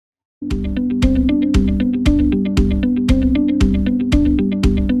Got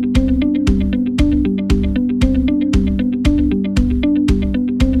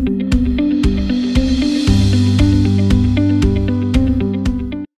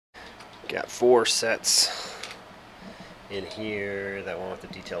 4 sets in here. That one with the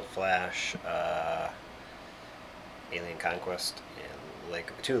detailed flash, Alien Conquest, and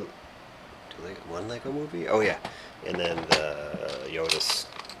one Lego movie. Oh yeah, and then the Yoda's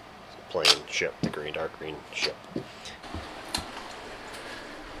plane ship, the dark green ship.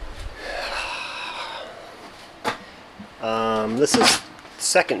 This is the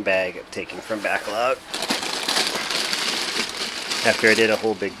second bag I'm taking from Backlog. After I did a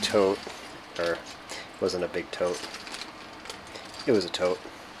whole big tote, or it wasn't a big tote, it was a tote.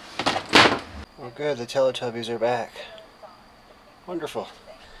 Well, good, the Teletubbies are back. Wonderful.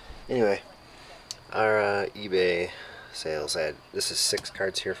 Anyway, our eBay sales this is 6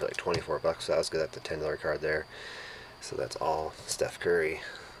 cards here for like 24 bucks, so I was good at the $10 card there. So that's all Steph Curry,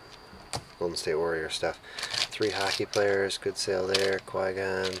 Golden State Warrior stuff. 3 hockey players, good sale there.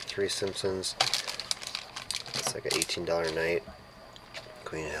 Qui-Gon, 3 Simpsons. It's like an $18 night.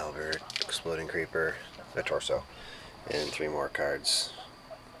 Queen Albert, Exploding Creeper, a torso, and 3 more cards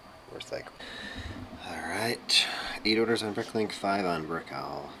worth like. Alright, 8 orders on Bricklink, 5 on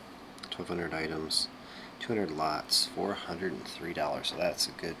Brickowl, 1,200 items, 200 lots, $403. So that's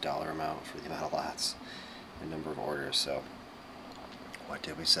a good dollar amount for the amount of lots and number of orders. So what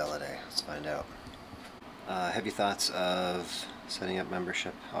did we sell today? Let's find out. Heavy thoughts of setting up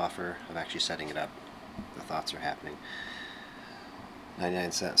membership offer. I'm actually setting it up. The thoughts are happening.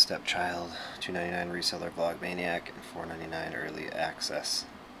 99-cent Stepchild, $2.99 reseller Vlog Maniac, and $4.99 early access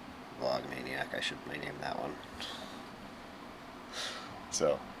Vlog Maniac. I should rename that one.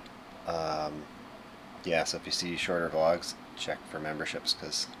 So, yeah, so if you see shorter vlogs, check for memberships,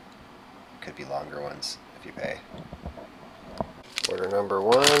 because it could be longer ones if you pay. Order number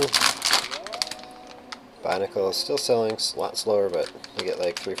 1. Bionicle is still selling, a lot slower, but we get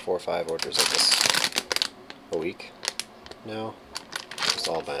like 3, 4, 5 orders of this a week now. It's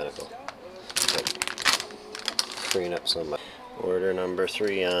all Bionicle. But freeing up some. Order number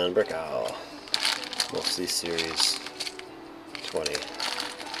 3 on Brickowl. Mostly series 20.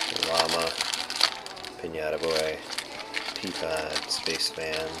 Llama, Pinata Boy, Peapod, Space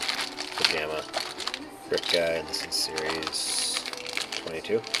Fan, Pajama, Brick Guy, and this is series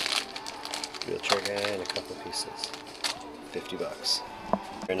 22. Wheelchair Guy and a couple pieces. 50 bucks.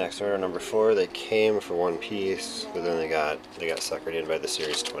 Our next order, number 4, they came for 1 piece, but then they got suckered in by the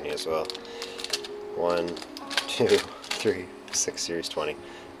series 20 as well. 1, 2, 3, 6 series 20.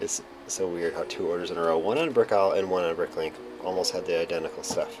 It's so weird how 2 orders in a row, 1 on Brickowl and 1 on Bricklink, almost had the identical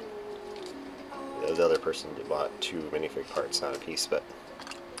stuff. The other person bought 2 minifig parts, not a piece, but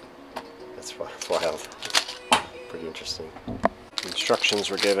that's wild. Pretty interesting.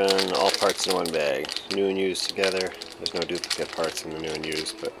 Instructions were given, all parts in 1 bag. New and used together. There's no duplicate parts in the new and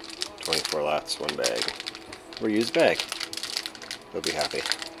used, but 24 lots, 1 bag. Reused bag. They'll be happy.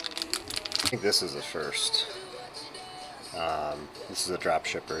 I think this is the first. This is a drop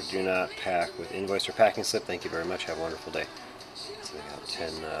shipper. Do not pack with invoice or packing slip. Thank you very much. Have a wonderful day. So they got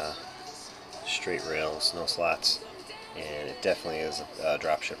 10 straight rails, no slots. And it definitely is a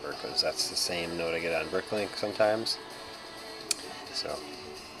drop shipper, because that's the same note I get on Bricklink sometimes. So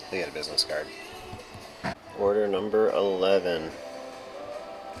they got a business card. Order number 11.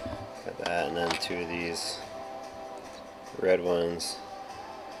 Got that, and then 2 of these red ones.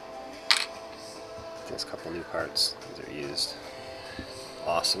 There's a couple new parts. These are used.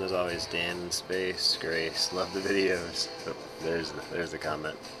 Awesome as always, Dan in space. Grace, love the videos. Oh, there's the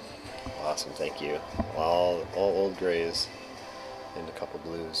comment. Awesome, thank you. All old grays and a couple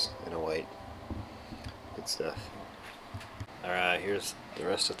blues and a white. Good stuff. Alright, here's the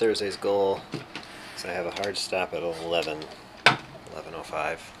rest of Thursday's goal. So I have a hard stop at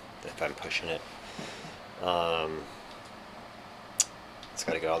 11:05 if I'm pushing it. It's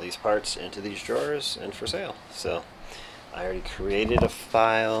got to get all these parts into these drawers and for sale. So I already created a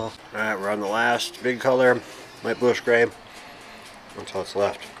file. Alright, we're on the last big color, light bluish gray. That's all that's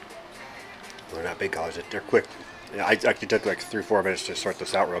left. They're not big colors, they're quick. Yeah, I actually took like 3-4 minutes to sort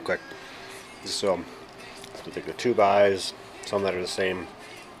this out real quick. So I take the 2 buys, some that are the same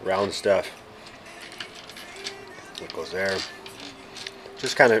round stuff. What goes there?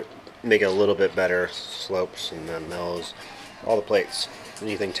 Just kind of make it a little bit better slopes, and then those, all the plates,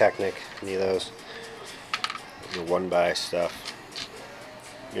 anything Technic, any of those, the 1-buy stuff.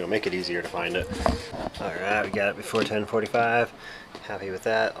 You know, make it easier to find it. Alright, we got it before 10:45. Happy with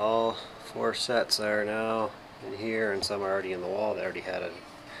that. All 4 sets are now in here, and some are already in the wall. They already had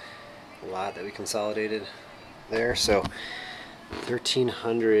lot that we consolidated there. So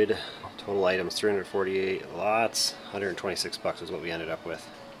 1,300 total items, 348 lots, 126 bucks is what we ended up with.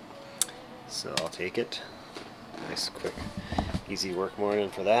 So I'll take it. Nice, quick, easy work morning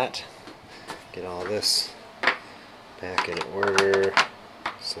for that. Get all this back in order.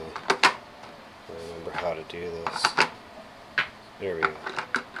 So I remember how to do this. There we go.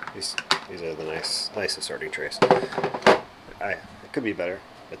 These are the nicest sorting trays. It could be better,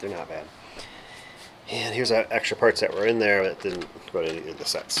 but they're not bad. And here's our extra parts that were in there that didn't go to any of the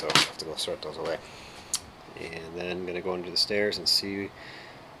sets, so I have to go sort those away. And then I'm going to go under the stairs and see what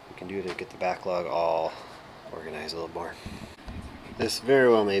we can do to get the backlog all organized a little more. This very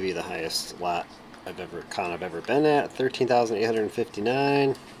well may be the highest lot I've ever been at.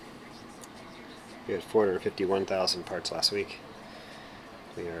 13,859. We had 451,000 parts last week.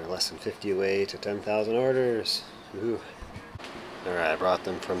 We are less than 50 away to 10,000 orders. Woohoo. Alright, I brought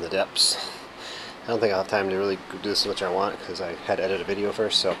them from the depths. I don't think I'll have time to really do this as much as I want because I had to edit a video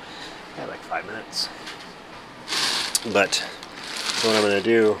first, so I had like 5 minutes. But what I'm going to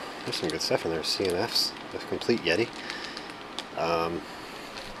do, there's some good stuff in there. CNFs, the complete Yeti.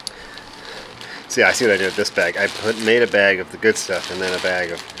 See, I see what I did with this bag. I made a bag of the good stuff and then a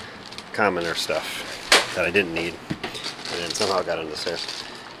bag of commoner stuff that I didn't need, and then somehow got on the stairs.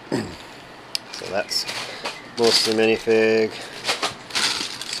 So that's mostly minifig.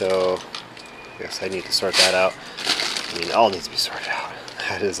 So I guess I need to sort that out. I mean, it all needs to be sorted out.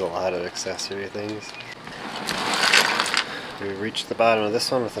 That is a lot of accessory things. We reached the bottom of this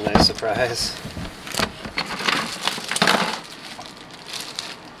one with a nice surprise.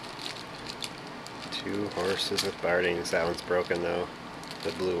 Two horses with bardings. That one's broken though.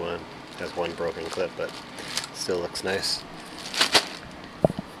 The blue one has one broken clip, but still looks nice.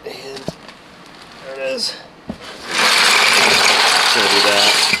 And there it is. Gonna do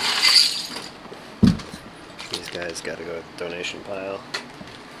that. These guys got to go to the donation pile.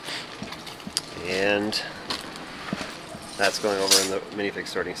 And that's going over in the minifig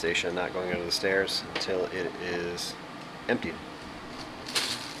sorting station, not going under the stairs until it is emptied.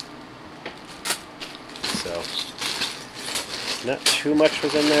 So, not too much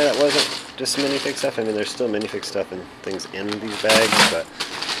was in there that wasn't just minifig stuff. I mean, there's still minifig stuff and things in these bags, but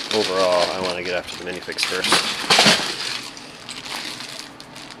overall, I want to get after the minifigs first.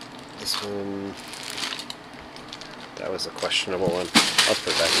 This one, that was a questionable one. I'll put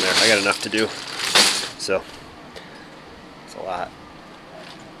it back in there. I got enough to do, so it's a lot.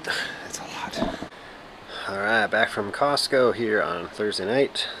 It's a lot. Alright, back from Costco here on Thursday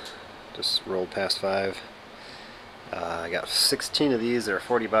night. Just rolled past 5. I got 16 of these. They're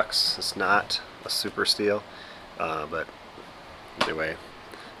 40 bucks. It's not a super steal, but either way,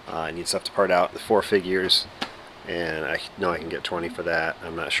 I need stuff to part out. The 4 figures, and I know I can get 20 for that.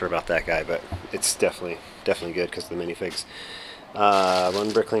 I'm not sure about that guy, but it's definitely good because of the minifigs. One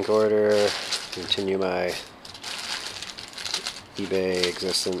Bricklink order. Continue my eBay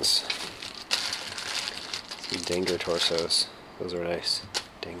existence. Some Dengar torsos. Those are nice.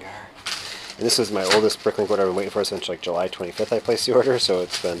 Dengar. And this is my oldest Bricklink order I've been waiting for since like July 25th I placed the order, so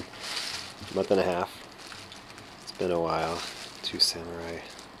it's been a month and a half. It's been a while. 2 samurai.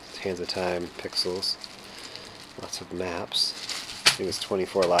 Hands of Time pixels. Lots of maps. I think it's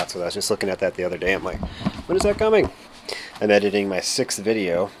 24 lots, so I was just looking at that the other day. I'm like, when is that coming? I'm editing my 6th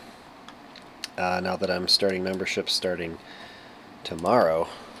video now that I'm starting memberships starting tomorrow.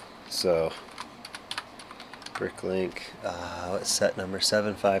 So Bricklink, what's set number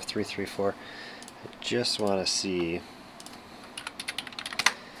 75334. I just want to see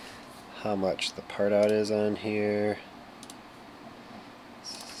how much the part out is on here.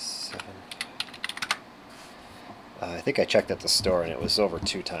 7. I think I checked at the store and it was over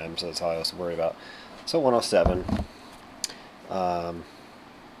 2 times, so that's all I was worried about. So 107. I'm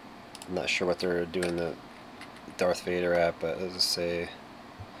not sure what they're doing the Darth Vader at, but let's just say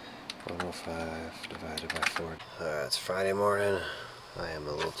 105 divided by 4. It's Friday morning. I am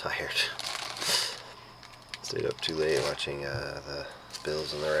a little tired. Stayed up too late watching the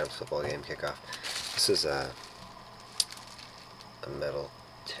Bills and the Rams football game kickoff. This is a metal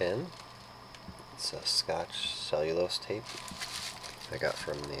tin. It's a Scotch cellulose tape I got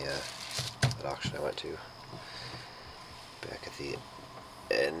from that auction I went to back at the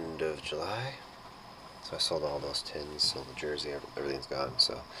end of July. So I sold all those tins, sold the jersey, everything's gone,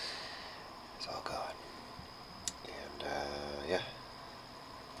 so it's all gone. And yeah,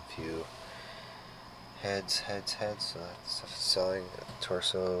 a few heads, so that stuff is selling.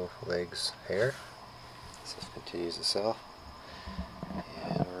 Torso, legs, hair. Stuff continues to sell.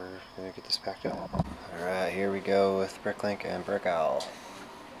 And we're going to get this packed up. Alright, here we go with Bricklink and Brickowl.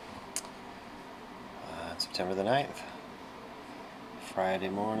 September the 9th. Friday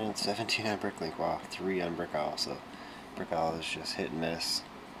morning, 17 on Bricklink. Wow, 3 on Brickowl. So Brickowl is just hit and miss.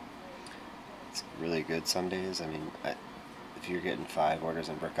 It's really good some days. I mean, if you're getting 5 orders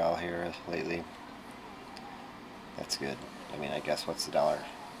in Brickowl here lately, that's good. I mean, I guess what's the dollar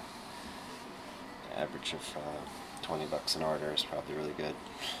average of 20 bucks an order is probably really good.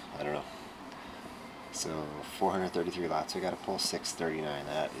 I don't know. So 433 lots we got to pull, 639.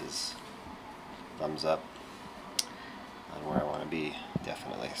 That is thumbs up on where I want to be,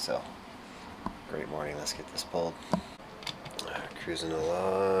 definitely. So great morning. Let's get this pulled. Cruising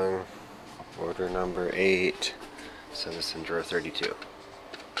along. Order number 8. Send this in drawer 32.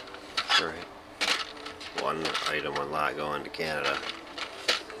 Alright. 1 item, 1 lot going to Canada.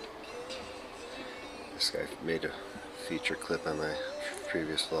 This guy made a feature clip on my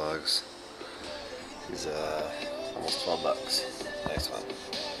previous vlogs. He's almost 12 bucks. Nice one.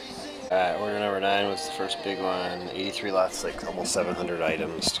 Alright, order number 9 was the first big one. 83 lots, like almost 700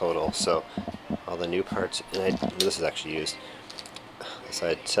 items total. So all the new parts, and this is actually used. So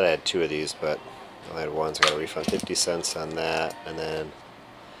I said I had 2 of these, but I only had 1, so I got a refund 50 cents on that. And then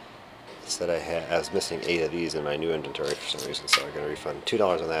said I was missing 8 of these in my new inventory for some reason, so I got a refund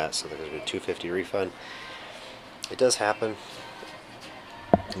 $2 on that. So there's a $2.50 refund. It does happen.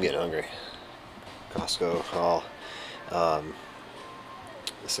 I'm getting hungry. Costco haul.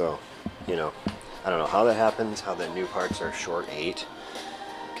 So, you know, I don't know how that happens, how the new parts are short 8,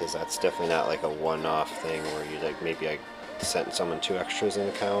 because that's definitely not like a one-off thing where you like, maybe I sent someone 2 extras in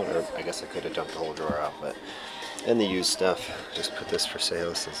account, or I guess I could have dumped the whole drawer out. But and the used stuff, just put this for sale.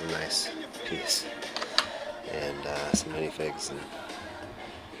 This is a nice piece, and some minifigs and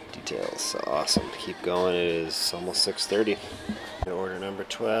details. So awesome. Keep going. It is almost 6:30. Order number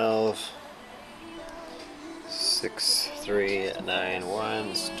 12. 6391.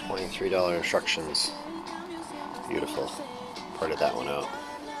 It's $23 instructions. Beautiful. Parted that one out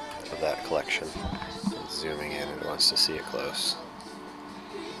of that collection. It's zooming in, it wants to see it close.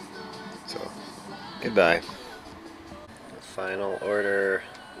 So, goodbye. The final order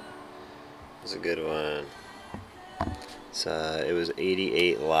was a good one. It was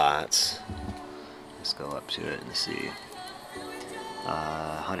 88 lots. Let's go up to it and see.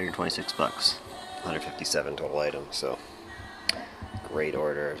 126 bucks. 157 total items, so great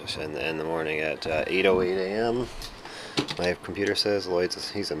order. Just in the morning at 8:08 a.m. My computer says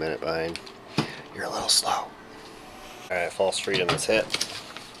Lloyd's, he's a minute behind. You're a little slow. Alright, False Freedom is hit.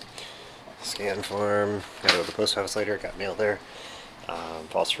 Scan form. Got to go to the post office later. Got mail there.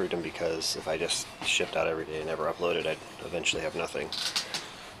 False Freedom because if I just shipped out every day and never uploaded, I'd eventually have nothing.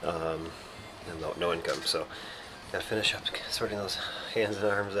 And no income. So gotta finish up sorting those hands and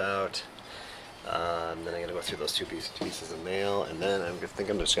arms out. Then I gotta go through those two pieces of mail, and then I think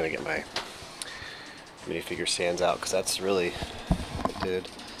I'm just gonna get my minifigure stands out, because that's really,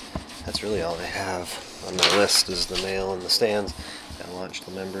 that's really all I have on my list is the mail and the stands. I launched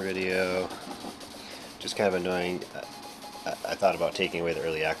the member video. Just kind of annoying. I thought about taking away the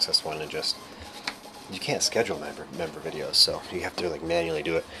early access one and just, you can't schedule member videos, so you have to like manually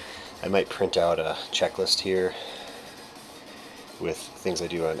do it. I might print out a checklist here with things I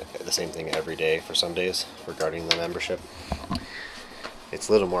do on the same thing every day for some days regarding the membership. It's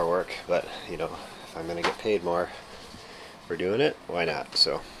a little more work, but you know, if I'm gonna get paid more for doing it, why not?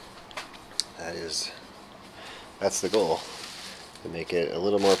 So that's the goal, to make it a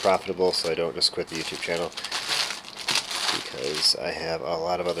little more profitable so I don't just quit the YouTube channel, because I have a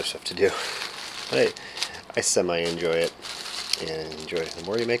lot of other stuff to do. But I semi-enjoy it, and the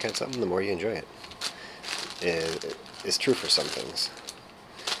more you make on something, the more you enjoy it. It's true for some things.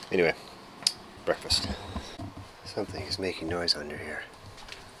 Anyway, breakfast. Something is making noise under here.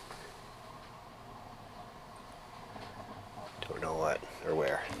 Don't know what or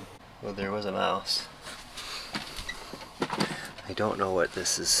where. Well, there was a mouse. I don't know what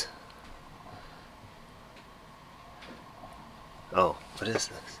this is. Oh, what is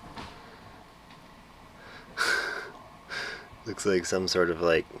this? Looks like some sort of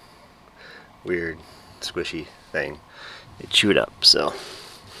like weird squishy thing. It chewed up, so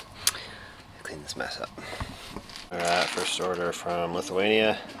clean this mess up. Alright, first order from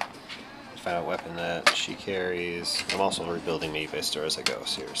Lithuania. Found a weapon that she carries. I'm also rebuilding my eBay store as I go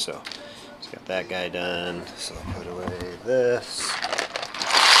here, so just got that guy done. So I'll put away this.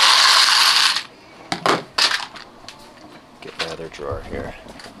 Get my other drawer here.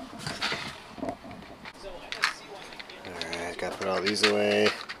 Alright, gotta put all these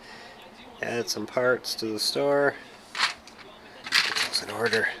away. Add some parts to the store. Get those in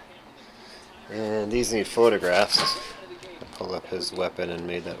order. And these need photographs. I pulled up his weapon and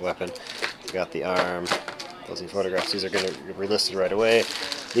made that weapon. Got the arm, Those need photographs. These are going to be relisted right away.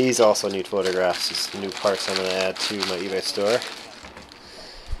 These also need photographs. These new parts I'm going to add to my eBay store,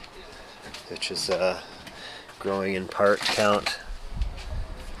 which is growing in part count.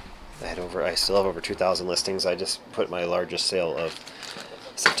 I still have over 2,000 listings. I just put my largest sale of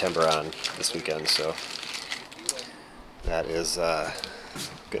September on this weekend, so that is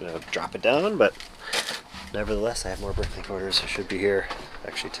gonna drop it down, but nevertheless I have more Bricklink orders. I should be here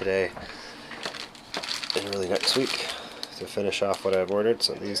actually today and really next week to finish off what I've ordered,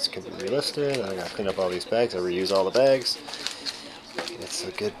 so these can be relisted. I gotta clean up all these bags. I reuse all the bags. It's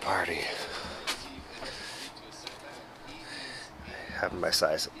a good party. Have them by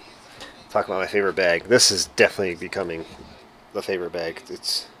size. Talk about my favorite bag. This is definitely becoming the favorite bag.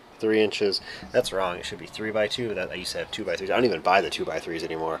 It's 3 inches. That's wrong. It should be 3x2. That I used to have 2x3s. I don't even buy the 2x3s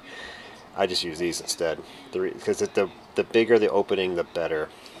anymore. I just use these instead. Because the bigger the opening, the better.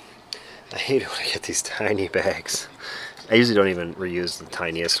 I hate it when I get these tiny bags. I usually don't even reuse the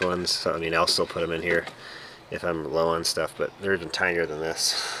tiniest ones. So I mean, I'll still put them in here if I'm low on stuff. But they're even tinier than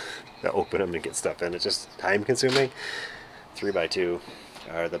this. To open them and get stuff in. It's just time consuming. 3x2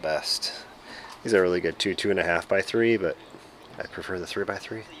 are the best. These are really good too, 2.5x3, but I prefer the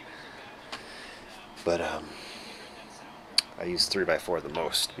 3x3. But I use 3x4 the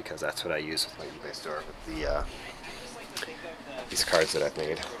most because that's what I use with my eBay store with the these cards that I've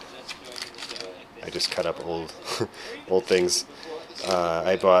made. I just cut up old old things.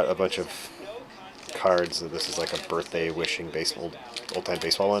 I bought a bunch of cards. This is like a birthday wishing old time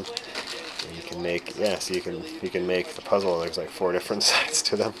baseball one. And you can make, yeah, so you can make the puzzle. There's like 4 different sides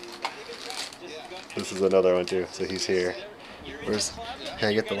to them. This is another one too. So he's here. Can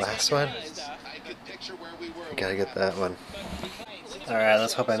I get the last one? I gotta get that one. Alright,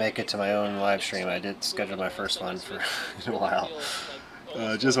 let's hope I make it to my own live stream. I did schedule my first one for a while.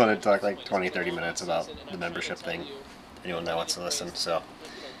 Just wanted to talk like 20-30 minutes about the membership thing. Anyone that wants to listen, so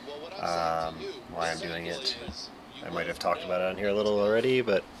why I'm doing it. I might have talked about it on here a little already,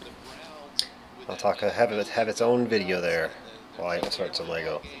 but I'll have its own video there while I start some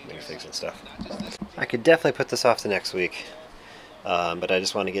Lego minifigs and stuff. I could definitely put this off to next week, but I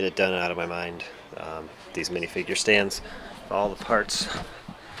just want to get it done out of my mind. These minifigure stands, all the parts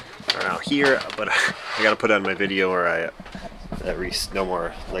are out here, but I gotta put on my video where no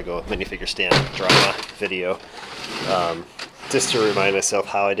more Lego minifigure stand drama video, just to remind myself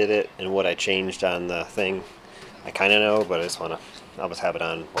how I did it and what I changed on the thing. I kind of know, but I just want to, I'll just have it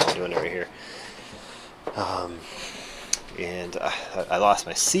on while I'm doing it right here. And I lost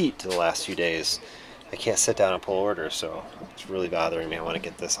my seat the last few days. I can't sit down and pull orders, so it's really bothering me. I want to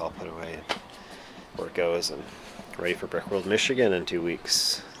get this all put away and where it goes, and ready for Brickworld, Michigan in 2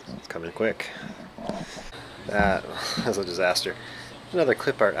 weeks. It's coming quick. That was a disaster. Another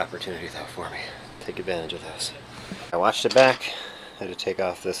clip art opportunity though for me. Take advantage of those. I watched it back. I had to take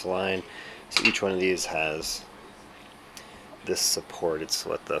off this line. So each one of these has this support. It's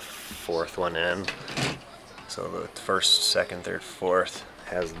what the 4th one in. So the 1st, 2nd, 3rd, 4th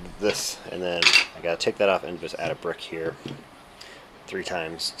has this, and then I gotta take that off and just add a brick here 3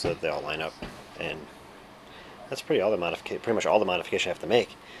 times so that they all line up. And that's pretty much all the modification I have to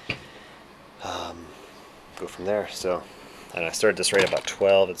make. Go from there. So, and I started this right about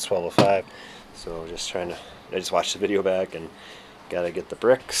 12. It's 12:05. So I just watched the video back and gotta get the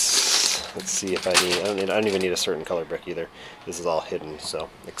bricks. Let's see if I don't even need a certain color brick either. This is all hidden, so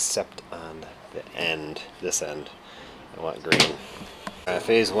except on the end, this end, I want green.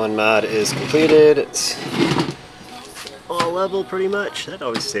 Phase 1 mod is completed. It's all level pretty much. That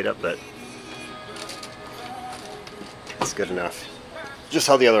always stayed up, but it's good enough. Just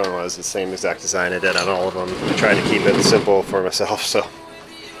how the other one was, the same exact design I did on all of them. I tried to keep it simple for myself, so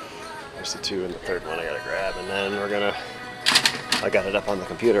there's the 2 and the 3rd one I gotta grab, and then I got it up on the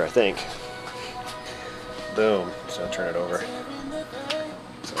computer, I think. Boom. So I'll turn it over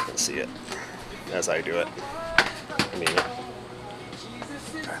so I can see it as I do it. I mean,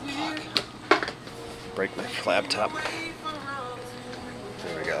 break my laptop.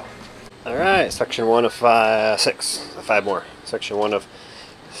 There we go. Alright, section 1 of 6. 5 more. Section 1 of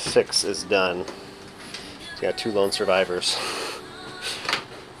 6 is done. It's got 2 lone survivors.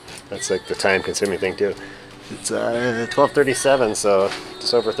 That's like the time consuming thing too. It's 12:37, so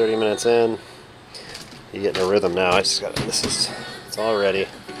just over 30 minutes in. You get in a rhythm now. It's all ready.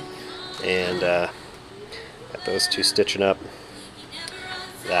 And got those 2 stitching up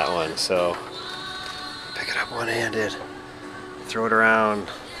that one. So pick it up one-handed, throw it around,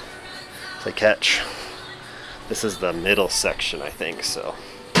 play catch. This is the middle section, I think, so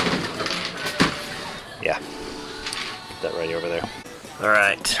yeah, get that ready over there.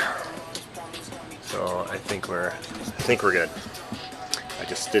 Alright, So I think we're good. I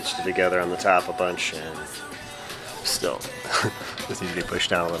just stitched it together on the top a bunch, and still this needs to be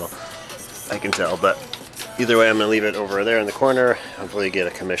pushed down a little, I can tell, but either way I'm going to leave it over there in the corner, hopefully get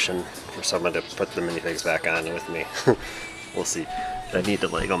a commission for someone to put the minifigs back on with me. We'll see. I need the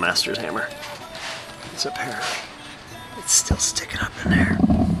Lego Masters hammer. So apparently it's still sticking up in there.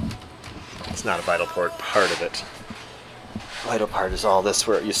 It's not a vital part of it. Vital part is all this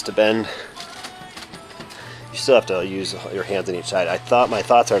where it used to bend. You still have to use your hands on each side. My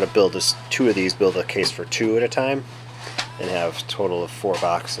thoughts are to build just 2 of these, build a case for 2 at a time, and have a total of 4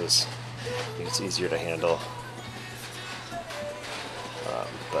 boxes. I think it's easier to handle.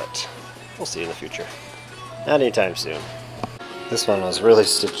 But we'll see in the future. Not anytime soon. This one was really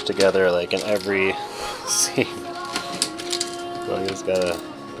stitched together like in every seam. So you just gotta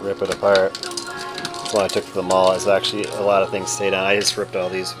rip it apart. That's why I took to the mall. Is actually a lot of things stayed on. I just ripped all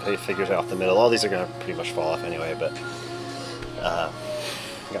these figures off the middle. All these are gonna pretty much fall off anyway, but got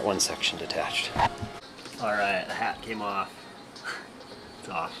one section detached. All right, the hat came off. It's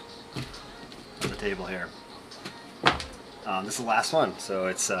off on the table here. This is the last one, so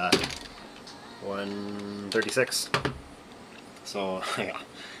it's 1:36. So yeah,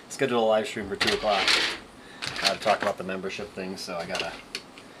 schedule a live stream for 2 o'clock. I had to talk about the membership thing, so I gotta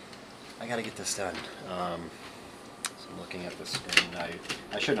get this done. So I'm looking at the screen.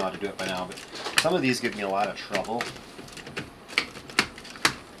 I should know how to do it by now, but some of these give me a lot of trouble.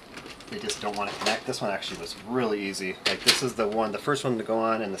 They just don't want to connect. This one actually was really easy. Like this is the first one to go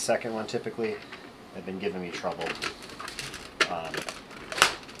on, and the second one typically have been giving me trouble.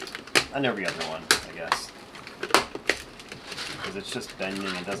 On every other one, I guess, because it's just bending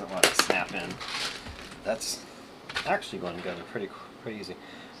and doesn't want to snap in. That's actually going together pretty easy.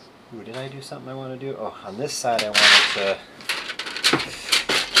 Ooh, did I do something I want to do? Oh, on this side I wanted to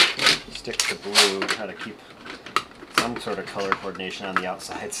stick to blue, try to keep some sort of color coordination on the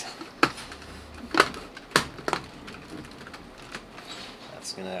outsides.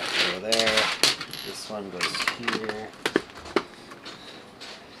 That's gonna have to go there. This one goes here.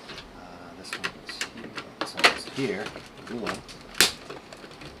 This one goes here. This one goes here. The blue one.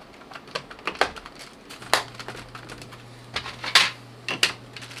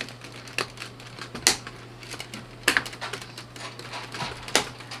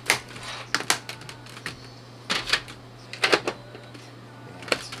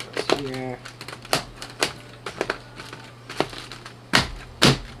 Here.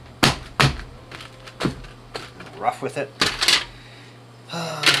 Rough with it.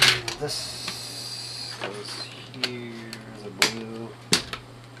 This goes here as a blue.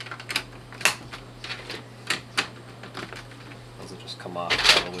 Those will just come off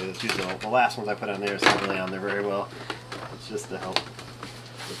probably. It's usually the last ones I put on there is not really on there very well. It's just to help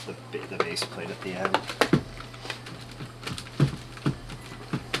with the base plate at the end.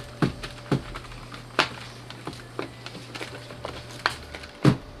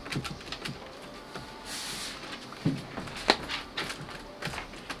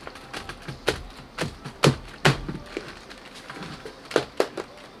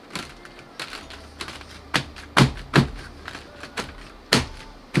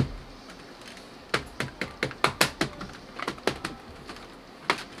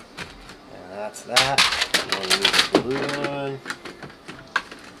 That's that. We'll use the blue one.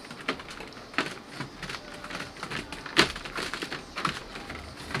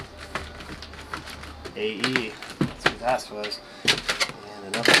 AE. That's what that was.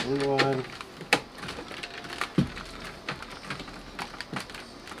 And another blue one.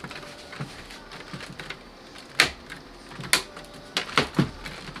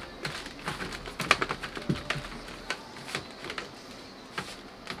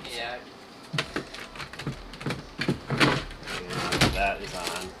 That is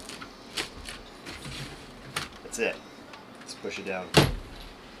on. That's it. Let's push it down.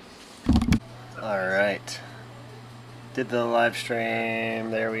 Alright. Did the live stream.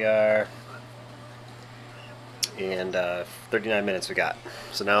 There we are. And 39 minutes we got.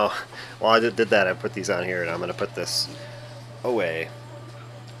 So now, while I did that, I put these on here, and I'm going to put this away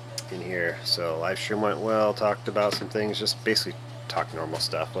in here. So live stream went well, talked about some things, just basically talked normal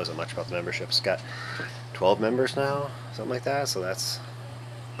stuff. Wasn't much about the memberships. Got 12 members now, something like that, so that's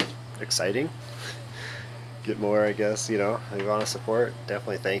exciting. Get more, I guess, you know, if you want to support,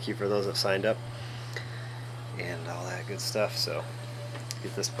 definitely thank you for those that signed up and all that good stuff. So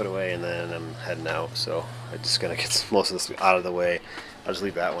get this put away, and then I'm heading out, so I'm just gonna get most of this out of the way. I'll just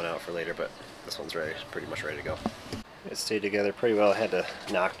leave that one out for later, but this one's ready, pretty much ready to go. It stayed together pretty well. I had to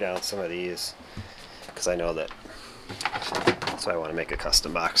knock down some of these because I know that, so I want to make a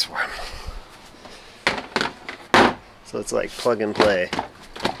custom box for them. So it's like plug and play.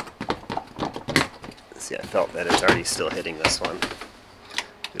 See, I felt that it's already still hitting this one.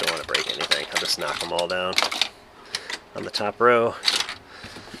 We don't want to break anything. I'll just knock them all down on the top row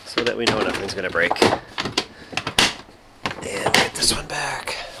so that we know nothing's going to break. And get this one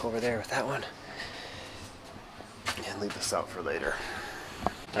back over there with that one. And leave this out for later.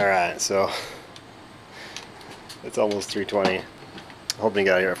 Alright, so it's almost 3:20. I'm hoping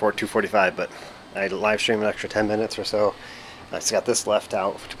to get out of here at 2:45, but I live stream an extra 10 minutes or so. I just got this left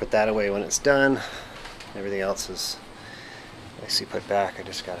out to put that away when it's done. Everything else is nicely put back. I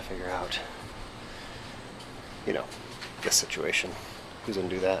just got to figure out, you know, this situation. Who's going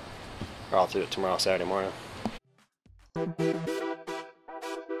to do that? Or I'll do it tomorrow, Saturday morning.